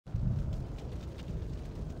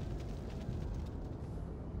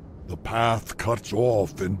The path cuts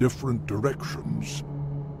off in different directions.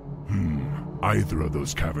 Either of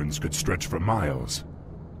those caverns could stretch for miles.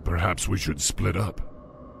 Perhaps we should split up.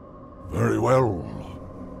 Very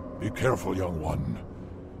well. Be careful, young one.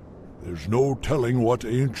 There's no telling what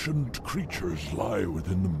ancient creatures lie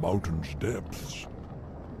within the mountain's depths.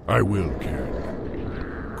 I will,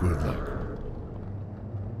 Karen. Good luck.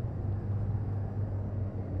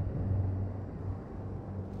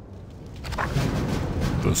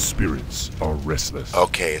 The spirits are restless.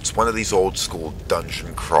 Okay, it's one of these old school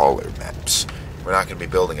dungeon crawler maps. We're not going to be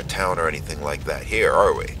building a town or anything like that here,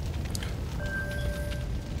 are we?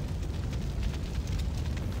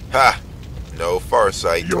 Ha! No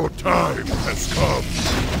farsight. Your time has come.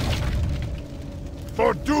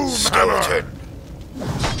 For doom, Skeleton.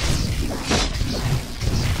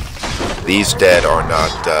 These dead are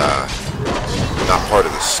not part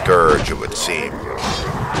of the scourge, it would seem.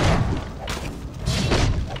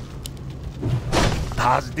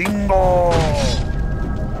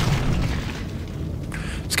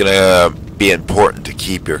 It's gonna be important to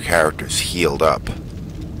keep your characters healed up.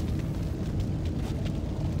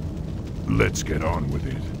 Let's get on with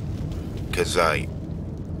it. Because I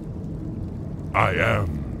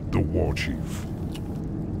am the war chief.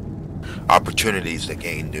 opportunities to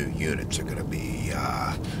gain new units are gonna be,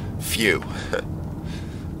 few.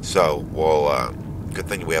 So, well, good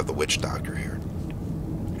thing we have the Witch Doctor here.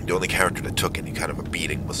 The only character that took any kind of a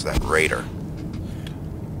beating was that raider.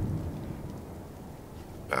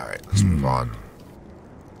 Alright, let's move on.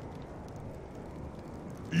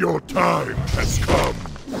 Your time has come.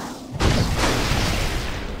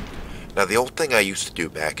 Now, the old thing I used to do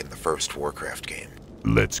back in the first Warcraft game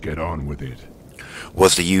Let's get on with it.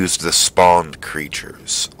 was to use the spawned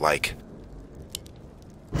creatures, like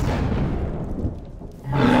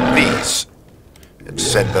these, and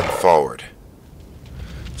send them forward.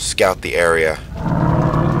 Scout the area,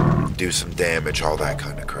 do some damage, all that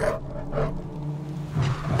kind of crap.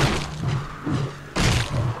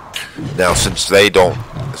 Now, since they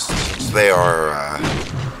are,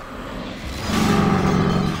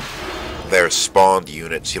 they're spawned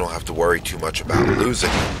units, you don't have to worry too much about losing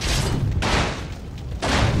them.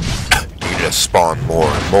 You just spawn more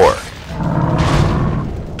and more.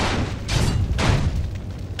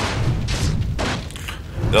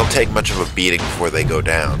 They don't take much of a beating before they go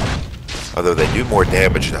down. Although they do more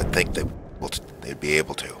damage than I think they'd be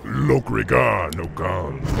able to. Lokrigar no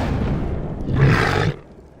gun.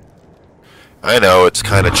 I know, it's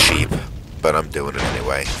kind of cheap, but I'm doing it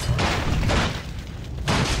anyway.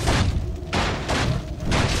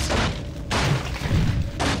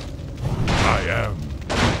 I am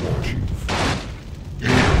the war chief.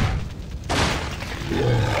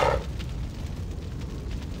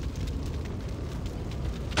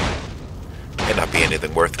 May not be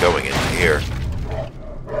anything worth going into here.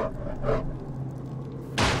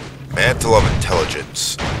 Mantle of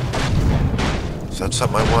Intelligence. Is that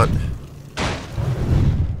something I want?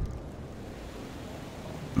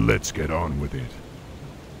 Let's get on with it.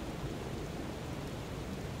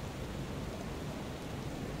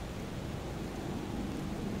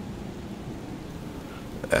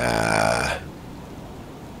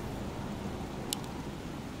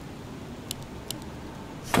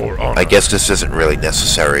 For honor. I guess this isn't really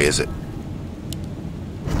necessary, is it?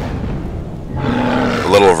 A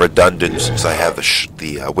little redundant since I have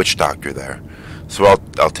the Witch Doctor there. So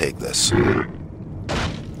I'll take this.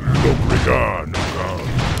 Lokrigar no gun.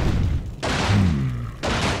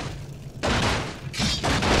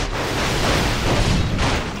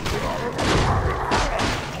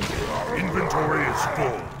 Inventory is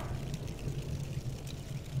full.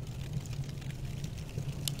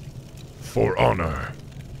 For honor.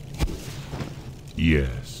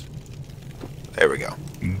 Yes. There we go.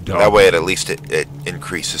 That way, at least it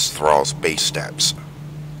increases Thrall's base stats.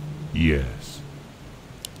 Yes.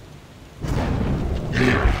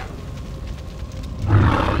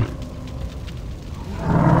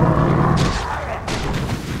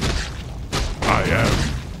 I am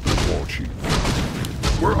the war chief.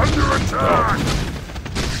 We're under attack!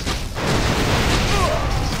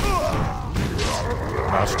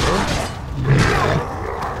 Master?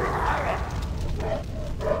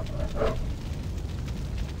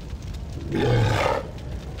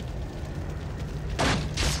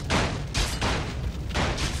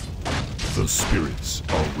 The spirits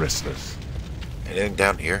are restless. Anything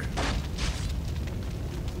down here?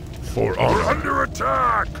 For We're honor. under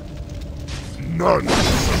attack! None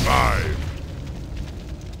survive.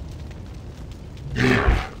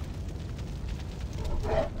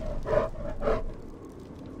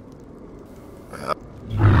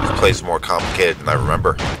 This place is more complicated than I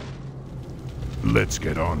remember. Let's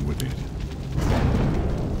get on with it.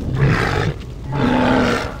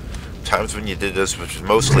 Times when you did this, which was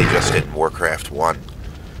mostly just in Warcraft 1,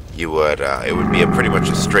 you would, it would be pretty much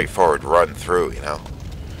a straightforward run through, you know?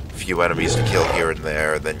 A few enemies to kill here and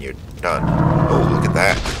there, then you're done. Oh, look at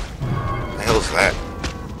that. What the hell is that?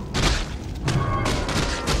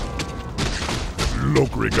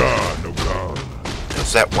 Lokrigar no God.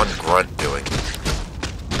 What's that one grunt doing?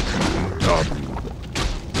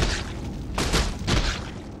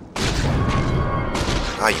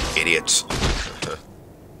 Ah, you idiots.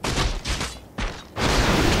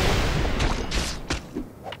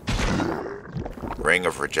 Ring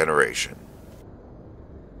of Regeneration.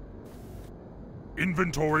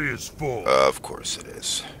 Inventory is full. Of course it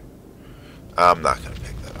is. I'm not gonna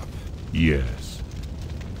pick that up. Yes.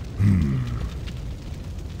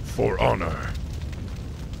 For honor.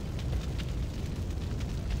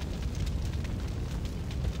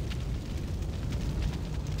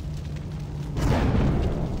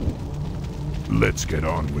 Let's get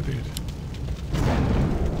on with it.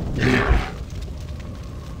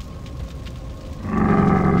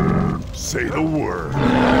 Say the word.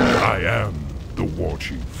 I am the war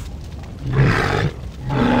chief.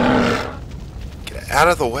 Get out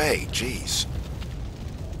of the way, jeez.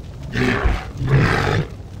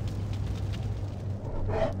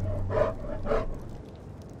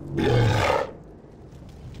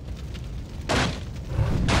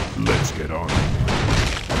 Let's get on.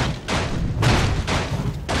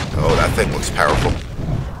 Oh, that thing looks powerful.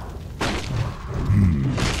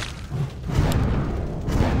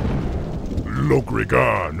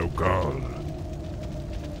 Lokrigar no God.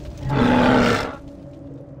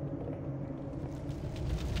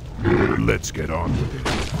 Let's get on with it.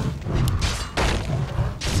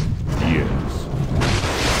 Yes.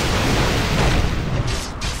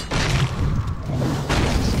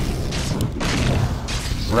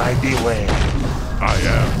 Right away. I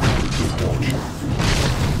am the war chief.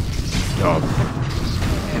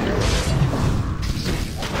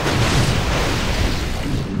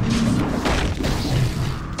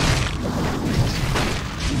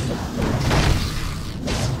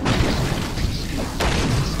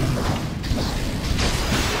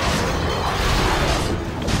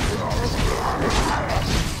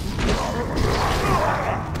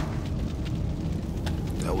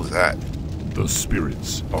 What was that? The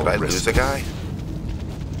spirits are Did I lose a guy?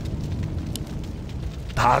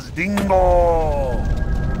 Tazdingo!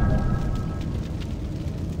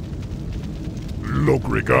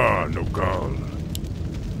 Lokrigar no God.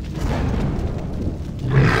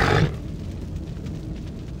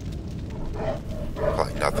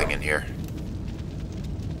 Probably nothing in here.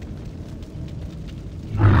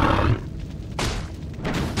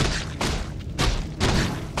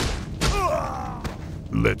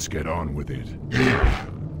 Let's get on with it.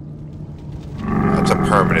 That's a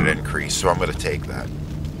permanent increase, so I'm going to take that.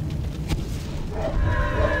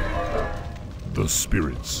 The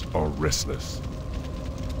spirits are restless.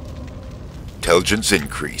 Intelligence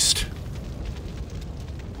increased.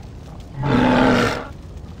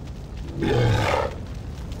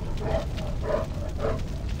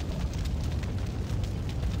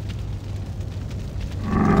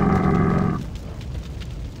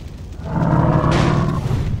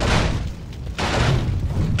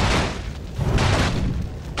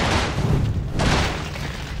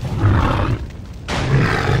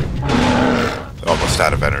 Almost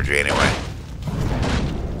out of energy anyway.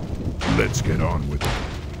 Let's get on with it.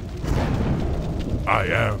 I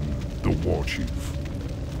am the war chief.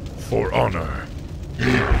 For honor.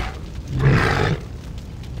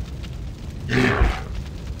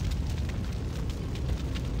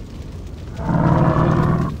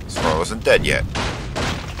 So I wasn't dead yet.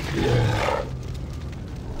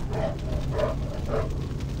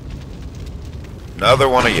 Another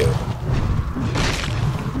one of you.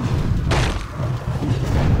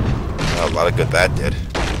 Oh, a lot of good that did.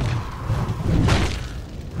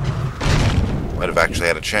 Might have actually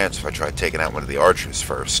had a chance if I tried taking out one of the archers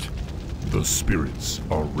first. The spirits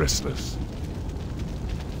are restless.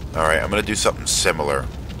 Alright, I'm gonna do something similar.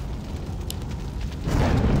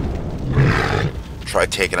 Try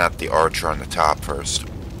taking out the archer on the top first.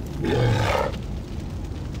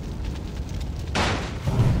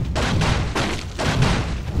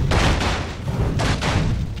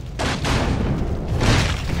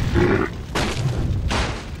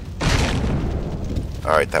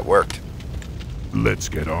 Alright, that worked. Let's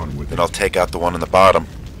get on with Then it. I'll take out the one in the bottom.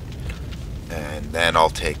 And then I'll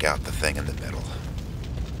take out the thing in the middle.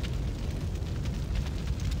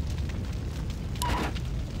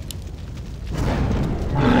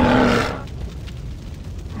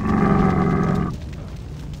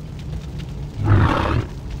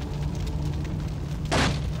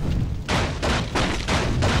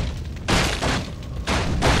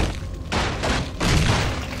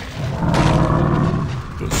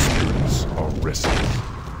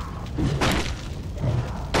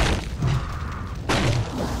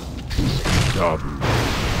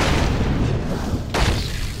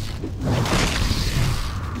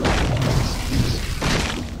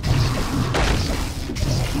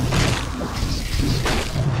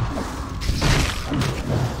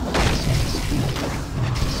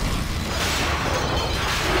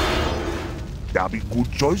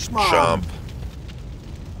 choice, man. Jump.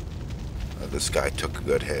 This guy took a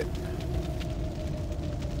good hit.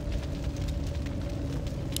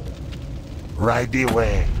 Right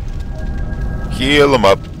away. Heal him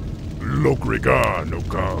up. Lokrigar no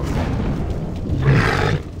God.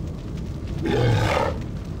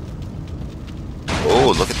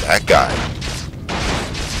 Oh, look at that guy.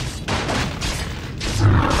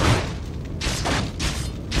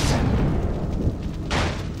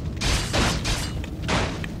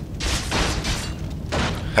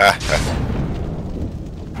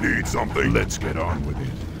 Need something? Let's get on with it.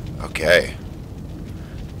 Okay.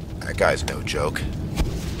 That guy's no joke.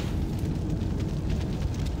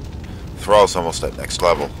 Thrall's almost at next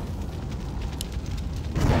level.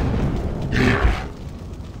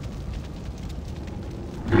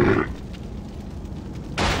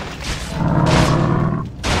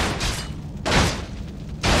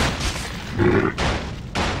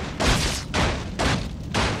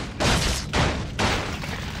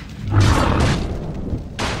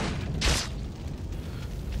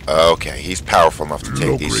 Okay, he's powerful enough to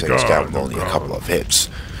take these things down with only a couple of hits.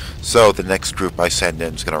 So the next group I send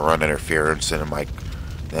in is going to run interference, and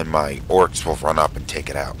then my orcs will run up and take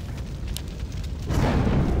it out.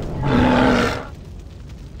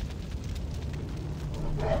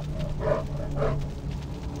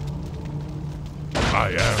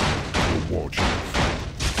 I am the war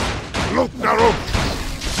chief. Look, Narrow!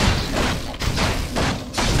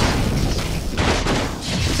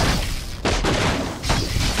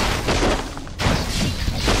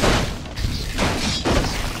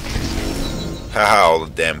 All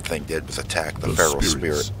the damn thing did was attack the feral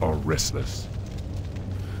spirits spirit. Are restless.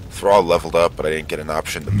 Thrall leveled up, but I didn't get an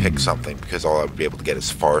option to pick something because all I would be able to get is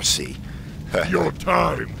Farsi. Your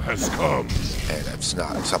time has come. And that's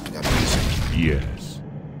not something I'm using. Yes.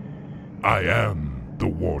 I am the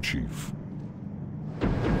war chief.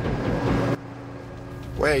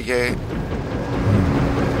 Wait, yeah.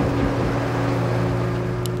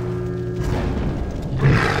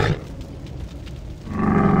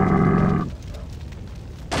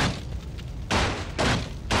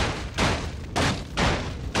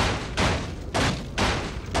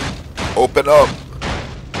 Open up.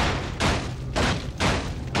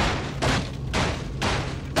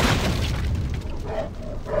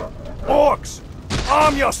 Orcs,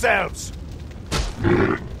 arm yourselves!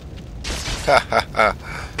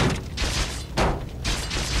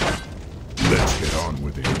 Let's get on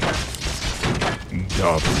with it.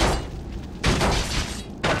 Double.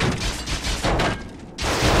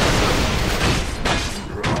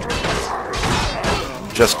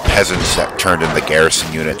 Just peasants that turned in the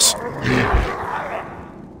garrison units.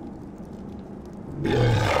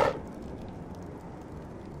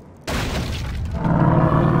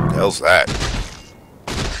 Hell's that?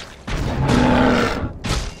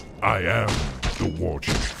 I am the war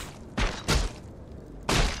chief.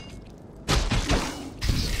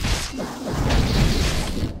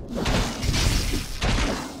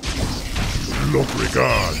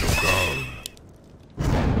 Lokrigar no God.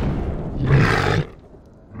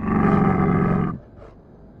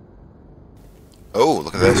 Oh,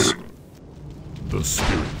 look at this. The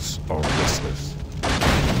spirits are restless.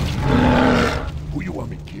 Who you want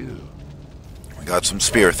me to kill? We got some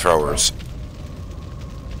spear throwers.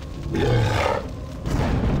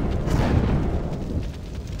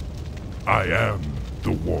 I am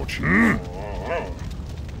the war chief.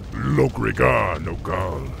 Lokrigar no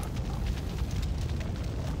God.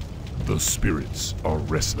 The spirits are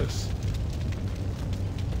restless.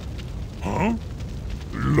 Huh?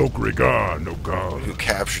 Lokrigar no God. Who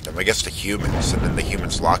captured them? I guess the humans, and then the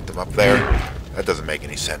humans locked them up there. That doesn't make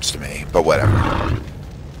any sense to me, but whatever.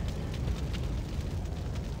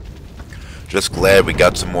 Just glad we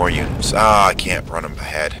got some more units. Ah, I can't run them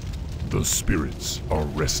ahead. The spirits are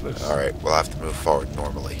restless. Alright, we'll have to move forward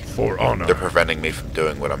normally. For honor. They're preventing me from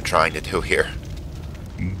doing what I'm trying to do here.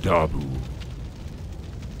 Dabu.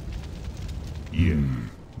 Yeah,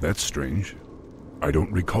 that's strange. I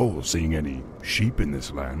don't recall seeing any sheep in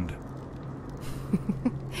this land.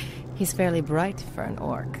 He's fairly bright for an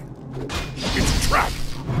orc. It's a trap!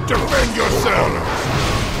 Defend yourself!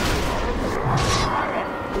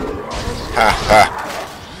 Ha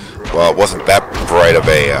ha! Well, it wasn't that bright of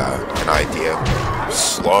an idea.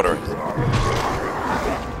 Slaughtering them.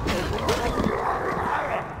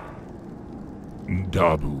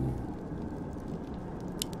 Dabu.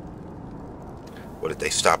 What, did they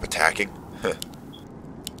stop attacking?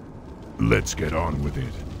 Let's get on with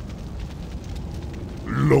it.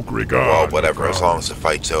 Lokrigar. Well, whatever, as long as the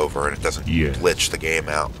fight's over and it doesn't Yes. glitch the game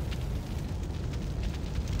out.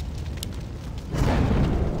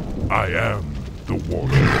 I am the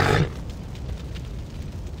water.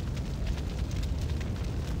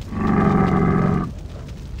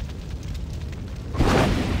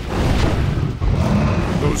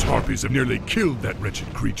 Those harpies have nearly killed that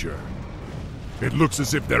wretched creature. It looks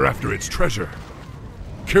as if they're after its treasure.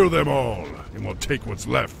 Kill them all, and we'll take what's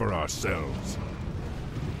left for ourselves.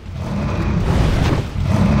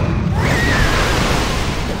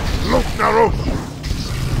 Look, Naros!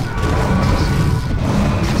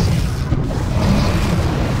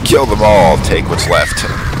 Kill them all, take what's left.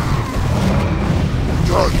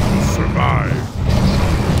 None will survive.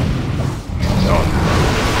 None.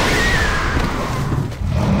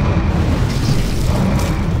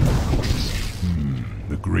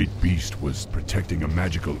 The great beast was protecting a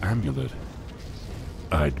magical amulet.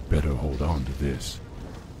 I'd better hold on to this.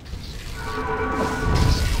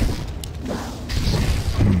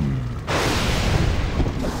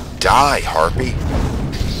 Die, Harpy.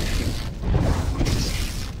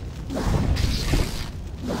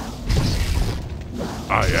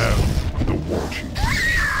 I am the war chief.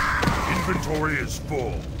 Inventory is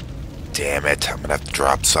full. Damn it, I'm gonna have to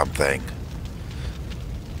drop something.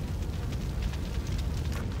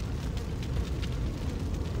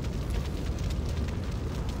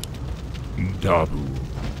 Dabu.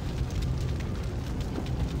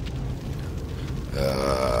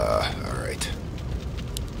 Alright.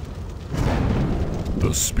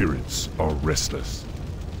 The spirits are restless.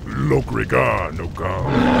 Lokrigar no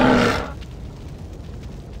ga.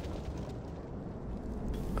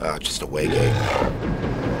 Just a way game.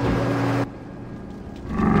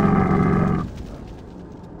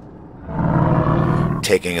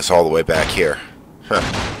 Taking us all the way back here. Huh.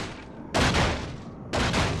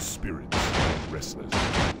 The spirits are restless.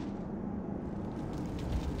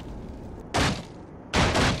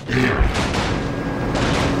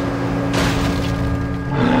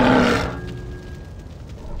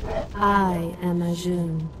 I am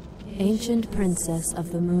Ajun, ancient princess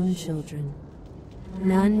of the Moon Children.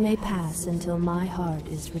 None may pass until my heart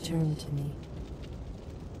is returned to me.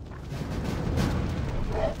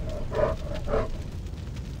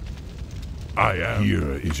 I am.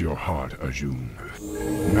 Here is your heart, Ajun.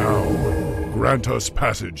 Now, grant us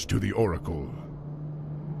passage to the Oracle.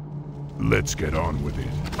 Let's get on with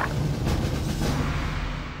it.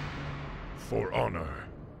 For honor.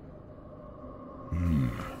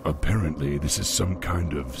 Apparently, this is some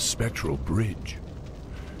kind of spectral bridge.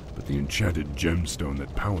 But the enchanted gemstone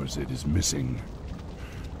that powers it is missing.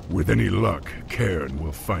 With any luck, Cairn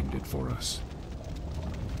will find it for us.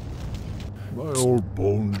 My old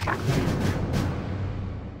bones ache.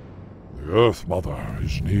 The Earth Mother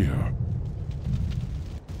is near.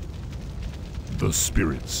 The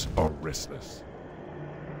spirits are restless.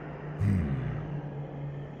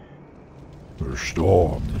 The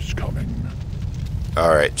storm is coming.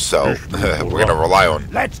 Alright, so we're gonna rely on.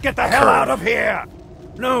 Let's get the hell out of here!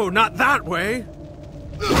 No, not that way!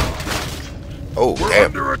 Oh, We're damn.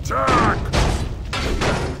 under attack!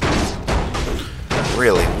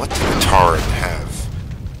 Really, what did the Tauren have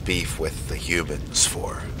beef with the humans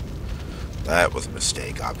for? That was a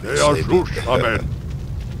mistake, They are obviously. Rush, amen.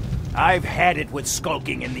 I've had it with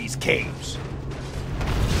skulking in these caves.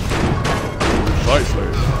 Precisely.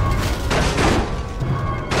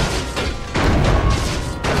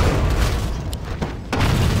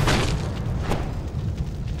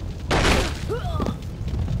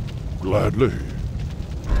 Gladly.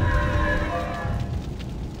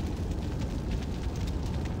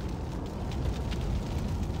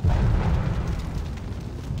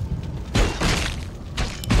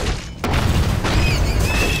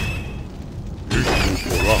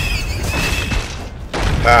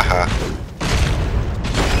 Haha.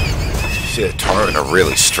 See, the Tauren are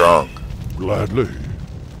really strong. Gladly.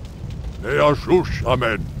 They are Shush,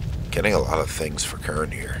 amen. Getting a lot of things for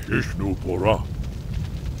Kern here. Ishnu Pora.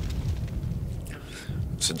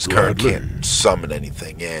 Since Kern Gladly. can't summon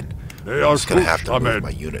anything in, They I'm are just gonna have Shush, to move amen. my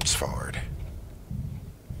units forward.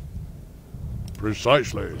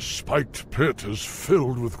 Precisely. Spiked pit is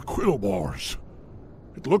filled with quillbores.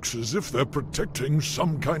 It looks as if they're protecting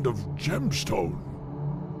some kind of gemstone.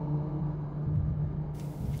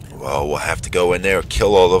 Well, we'll have to go in there,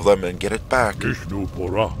 kill all of them, and get it back. Ishnu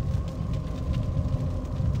Pora.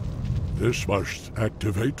 This must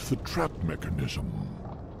activate the trap mechanism.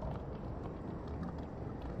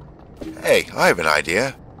 Hey, I have an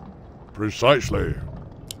idea. Precisely.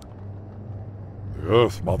 The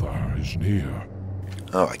Earth Mother is near.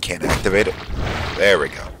 Oh, I can't activate it? There we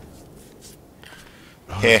go.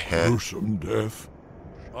 Heh. Gruesome death.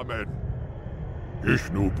 Amen.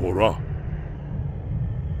 Ishnu Pora.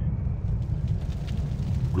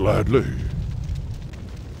 Gladly.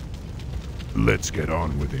 Let's get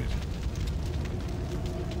on with it.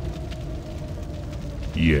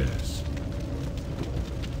 Yes.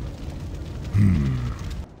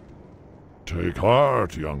 Take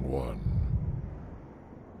heart, young one.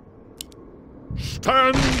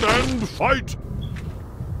 Stand and fight!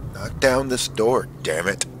 Knock down this door, damn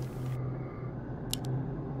it.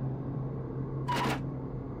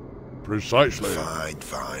 Precisely.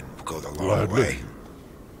 Fine. We'll go the long Gladly. way.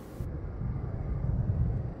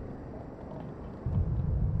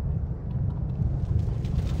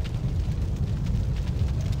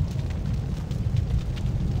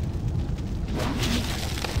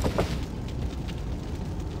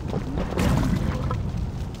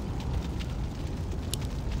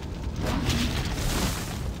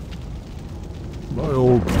 My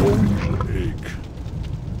old bones ache.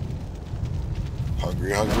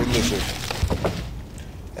 Hungry lizard.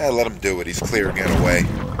 Let him do it. He's clearing it away.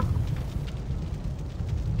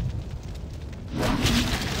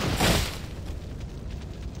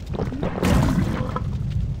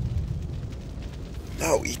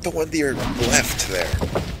 No, eat the one to your left there.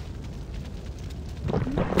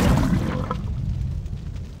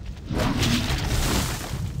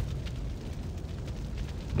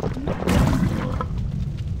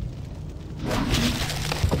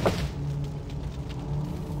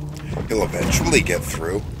 He'll eventually get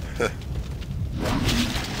through.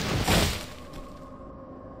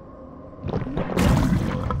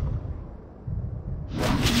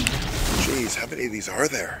 Jeez, how many of these are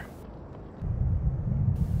there?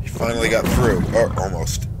 He finally got through. Or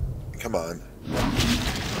almost. Come on.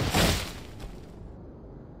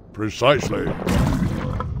 Precisely.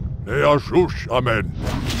 Ne'ashush amen.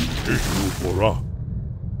 Ishnu pora.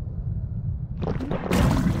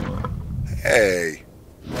 Hey.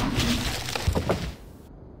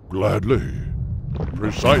 Gladly.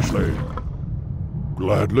 Precisely.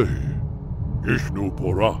 Gladly. Ishnu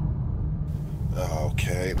pora.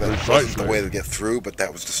 Okay, that wasn't the way to get through, but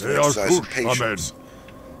that was just an exercise in patience.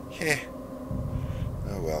 Yeah.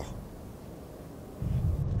 Oh well.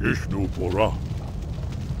 Ishnu pora.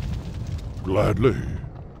 Gladly.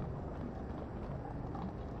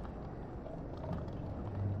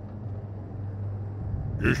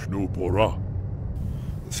 Ishnu pora.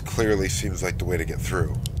 This clearly seems like the way to get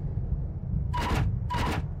through.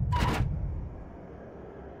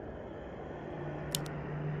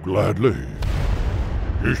 Gladly.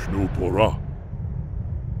 Ishnu pora.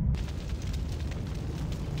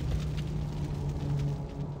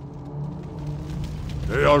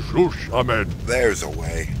 Ne'ashush amen. There's a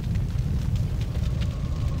way.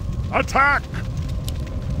 Attack!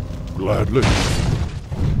 Gladly.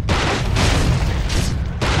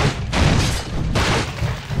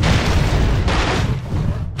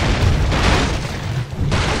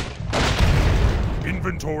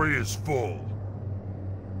 Inventory is full.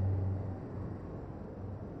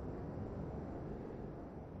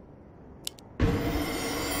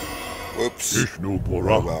 Whoops. Ishnu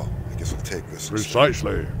pora. Oh well, I guess we'll take this.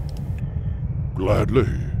 Precisely. Gladly.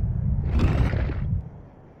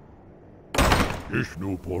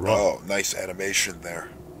 Ishnu pora. Oh, nice animation there.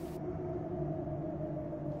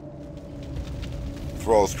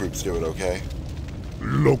 Thrall's troops do it okay?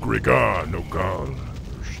 Lokrigar, Nokal.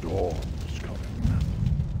 The storm is coming.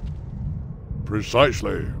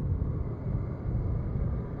 Precisely.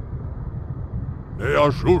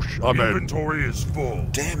 Ne'ashush amen. Inventory is full.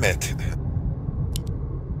 Damn it.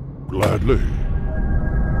 Gladly.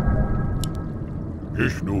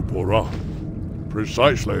 Ishnu pora.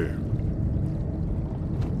 Precisely.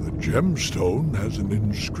 The gemstone has an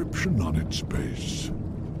inscription on its base.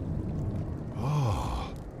 Ah.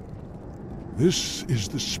 This is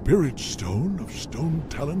the spirit stone of Stone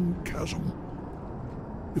Talon Chasm.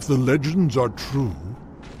 If the legends are true,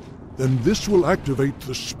 then this will activate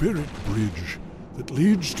the spirit bridge that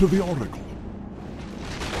leads to the Oracle.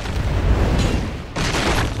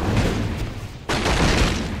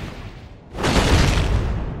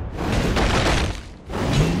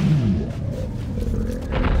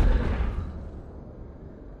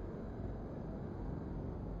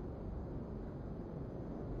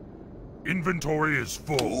 Inventory is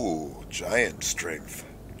full. Ooh, giant strength.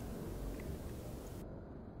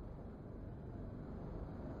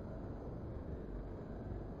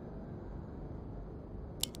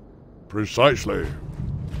 Precisely.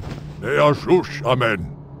 Ne'ashush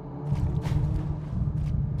amen.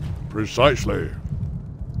 Precisely.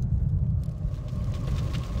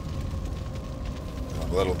 I'm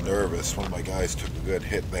a little nervous. One of my guys took a good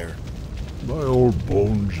hit there. My old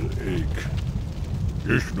bones ache.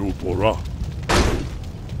 Ishnu pora.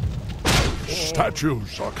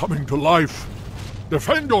 Statues are coming to life.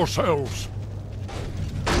 Defend yourselves.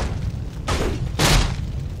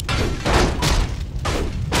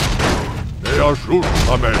 Ner'zhul,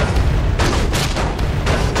 amen.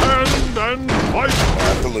 And then fight! I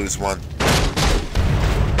have to lose one.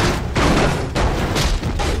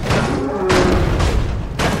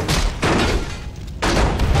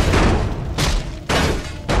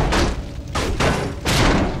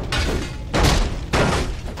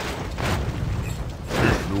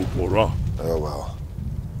 Oh well.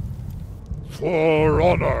 For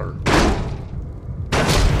honor.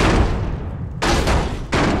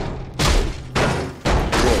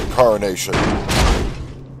 Reincarnation.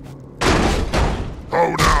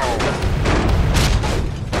 Go now.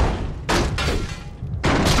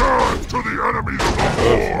 Death to the enemies of the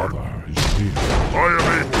Horde. I am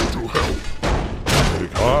able to help.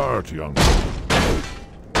 Take heart, young man.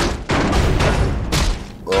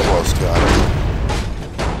 Almost got it.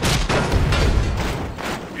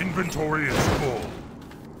 Inventory is full.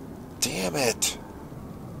 Damn it.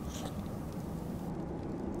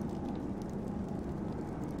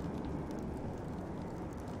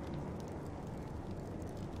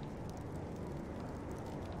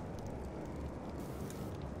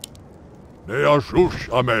 Ner'zhul,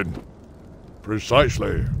 amen.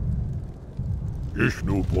 Precisely.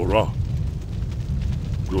 Ishnu Bora.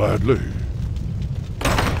 Gladly.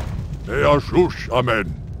 Ner'zhul,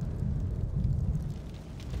 amen.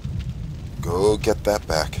 Go get that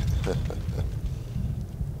back.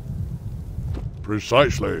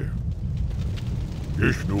 Precisely.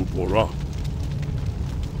 Ishnu Bora.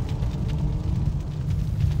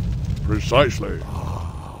 Precisely.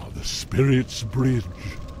 Ah, the Spirit's Bridge.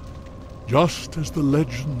 Just as the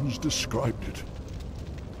legends described it.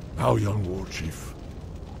 Now, young war chief,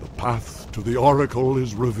 the path to the Oracle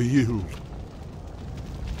is revealed.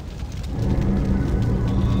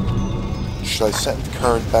 Should I send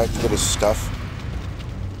Kern back to get his stuff?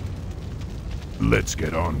 Let's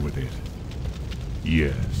get on with it.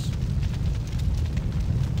 Yes.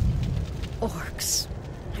 Orcs.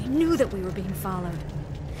 I knew that we were being followed.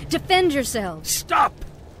 Defend yourselves! Stop!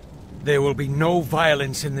 There will be no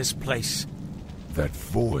violence in this place. That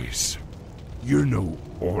voice. You're no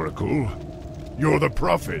oracle. You're the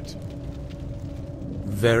prophet.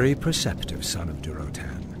 Very perceptive, son of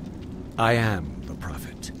Durotan. I am the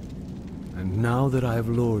prophet. And now that I have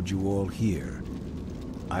lured you all here,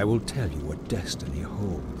 I will tell you what destiny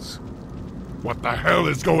holds. What the hell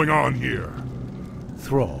is going on here?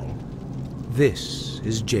 Thrall, this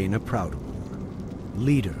is Jaina Proudmoore,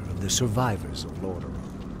 leader of the survivors of Lordaeron.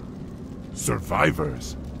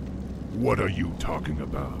 Survivors? What are you talking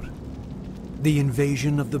about? The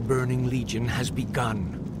invasion of the Burning Legion has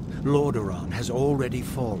begun. Lordaeron has already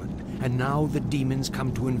fallen, and now the demons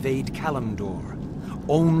come to invade Kalimdor.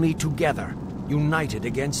 Only together, united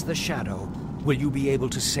against the Shadow, will you be able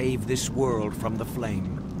to save this world from the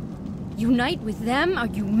flame. Unite with them? Are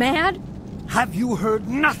you mad? Have you heard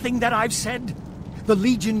nothing that I've said? The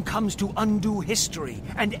Legion comes to undo history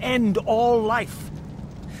and end all life.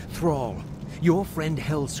 Thrall, your friend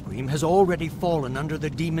Hellscream has already fallen under the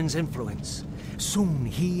demon's influence. Soon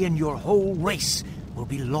he and your whole race will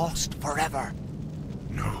be lost forever.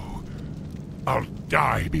 No. I'll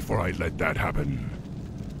die before I let that happen.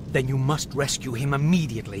 Then you must rescue him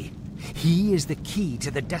immediately. He is the key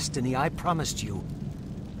to the destiny I promised you.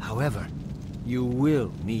 However, you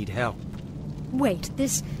will need help. Wait,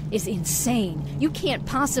 this is insane. You can't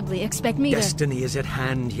possibly expect me to... Destiny is at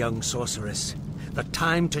hand, young sorceress. The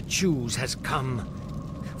time to choose has come.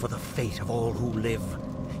 For the fate of all who live,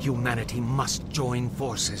 humanity must join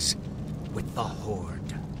forces with the Horde.